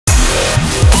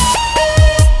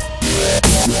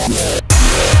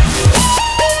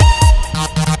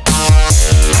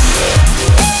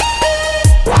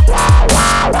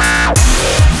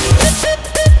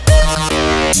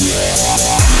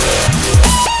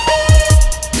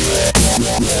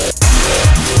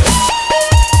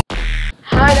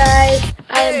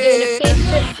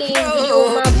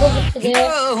today.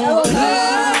 Hello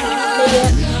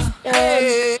guys.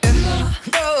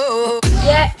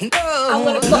 Yeah, I'm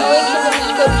gonna put a link in the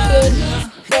description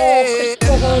for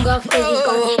Christopher Hogarth because he's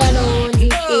got a channel on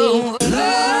YouTube.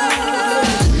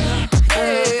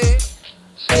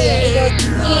 So yeah, he does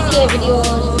GTA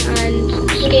videos and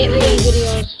skate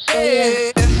videos. So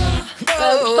yeah,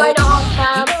 starting at half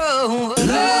time. Can't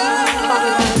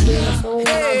remember doing the full one.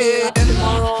 I'll do that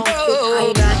tomorrow. I'm too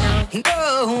tired right now.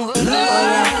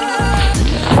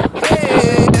 So yeah.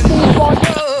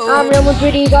 I'm Real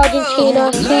Madrid, he's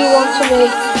Argentina. 2-1 to me.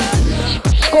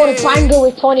 Scored a banger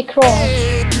with Toni Kroos.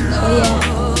 So yeah.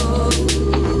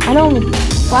 I know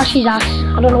Rashi's ass. I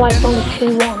don't know why it's only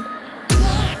 2-1.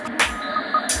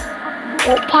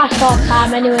 Well, past half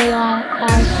time anyway,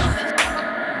 guys.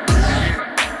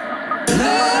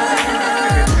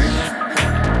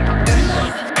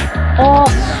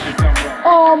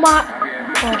 Oh my.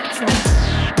 Oh shit.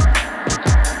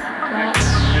 Right.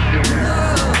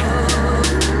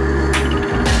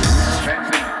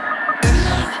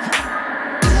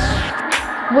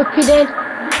 Whip it in.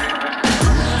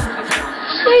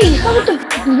 See, that was the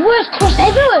worst cross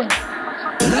ever.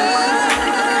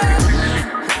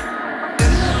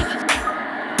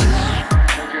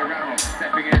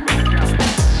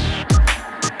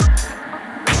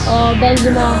 Oh,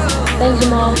 Benzema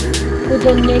with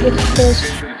the negatives.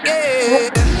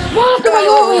 Why do I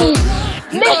always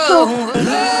mess up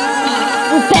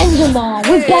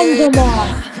with Benzema?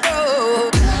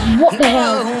 What the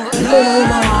hell is going on with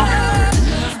my life?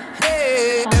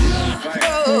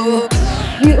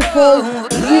 Beautiful.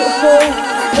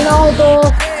 Ronaldo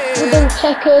with them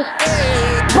checkers.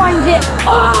 Finds it.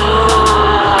 Oh!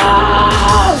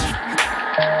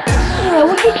 Yeah,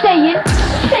 what you saying?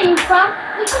 Fam?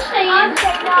 What you saying?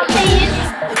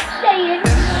 Saying?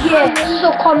 Yeah,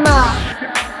 suck on that.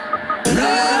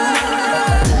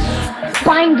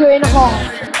 Banger in half.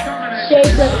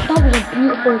 Seriously, that was a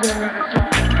beautiful goal.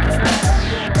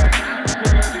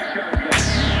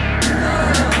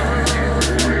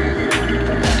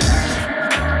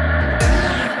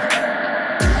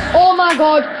 Oh my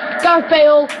god, Gareth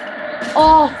Bale.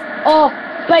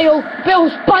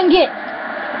 Bale's bang it.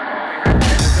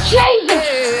 Jesus!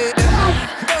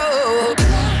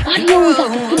 Why do you always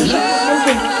have to finish up the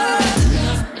sentence?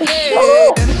 Just shut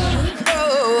up!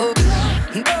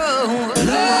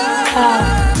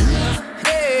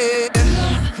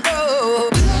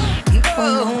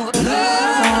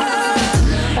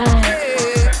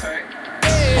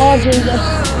 Oh Jesus.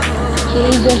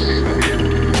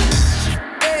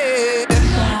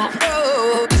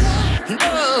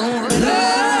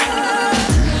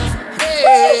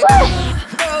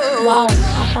 Wow,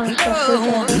 that sounds so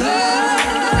freaking.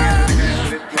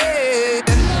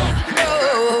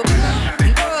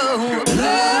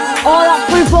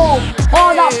 Oh,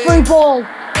 that free ball.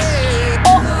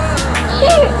 Oh,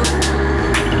 shit.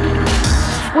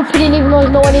 We're putting even though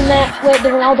there's no one in there. Wait, the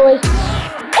Ronaldo is.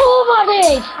 Oh my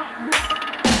days.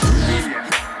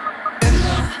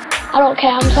 I don't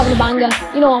care, I'm just having a banger.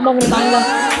 You know, I'm having a banger.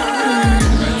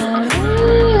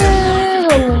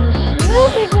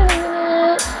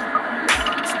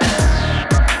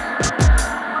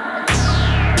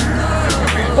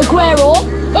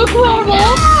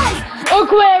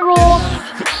 Aguero!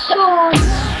 Son!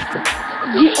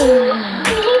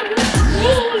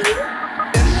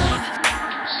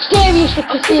 Seriously,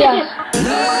 Casillas!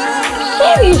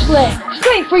 Seriously!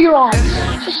 Straight for your arms!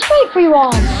 Just straight for your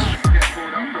arms!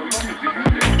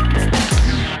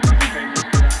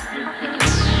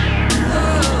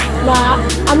 Nah,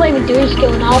 I'm not even doing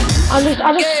skill now. I just suck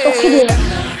at it.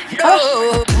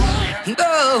 Is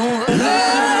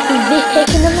this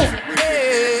taking the mic?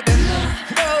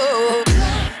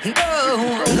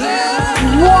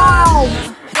 Wow!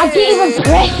 I didn't even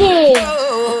press it!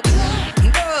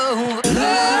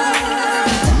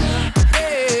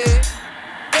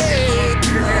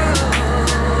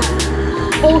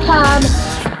 Full time.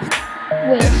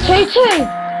 Wait,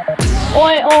 2-2?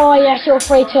 Oh yes, you're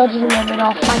 3-2, I just remembered.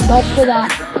 Oh, thank God for that.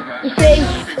 You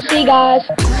see guys,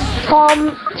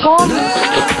 Tom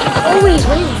always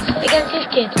wins against his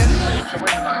kid.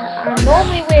 I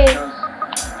normally win.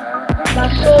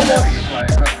 That's so much.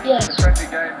 Yes.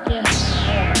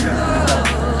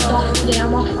 Today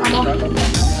I'm off.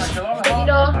 But you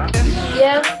know,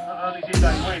 yeah.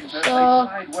 So,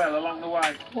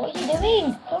 what are you doing?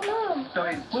 Oh no.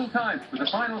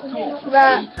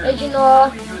 Right, as you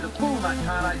know,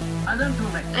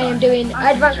 I am doing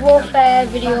Advanced Warfare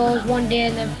videos one day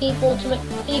and then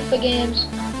FIFA games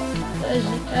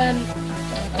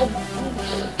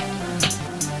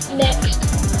next.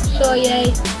 So yeah,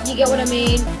 you get what I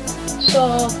mean.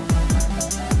 So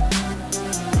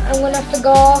I'm gonna have to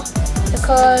go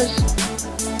because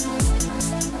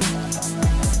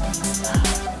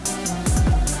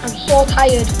I'm so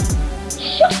tired.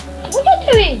 Shut! What are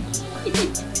you doing?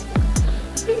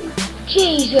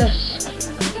 Jesus.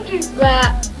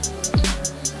 Right.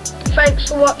 Thanks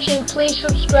for watching. Please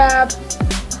subscribe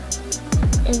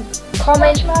and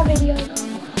comment my video.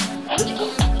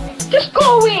 Just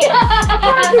go away.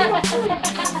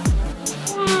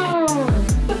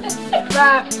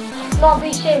 Right. No,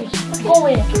 be serious. Go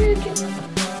away.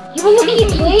 You were looking at your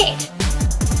plate.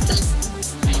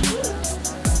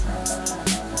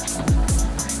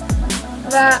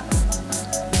 Right.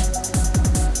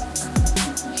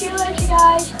 See you later,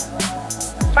 guys.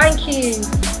 Thank you.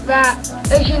 Right.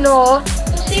 As you know,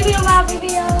 See me on my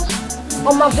videos.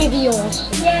 on my videos.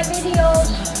 Yeah, videos.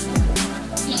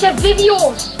 You said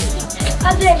videos.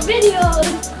 I said videos.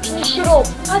 Can you shut up?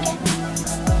 Okay.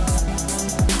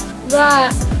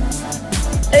 Right.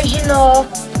 As you know,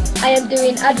 I am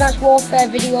doing Advanced Warfare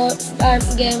video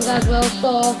games as well,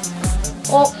 so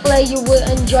hopefully you will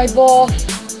enjoy both.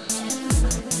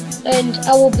 And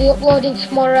I will be uploading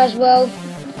tomorrow as well.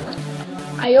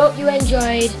 I hope you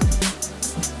enjoyed.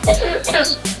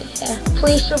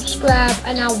 Please subscribe,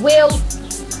 and I will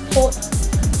put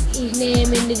his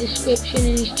name in the description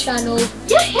in his channel.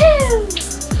 Yahoo!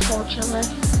 Fortunately.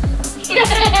 Can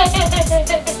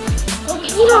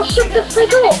you not shut the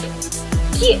frig up?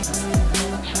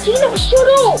 Can you not shut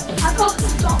up? I got to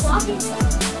stop laughing.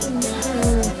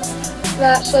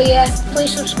 Right, so yeah,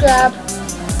 please subscribe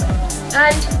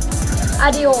and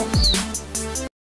adios.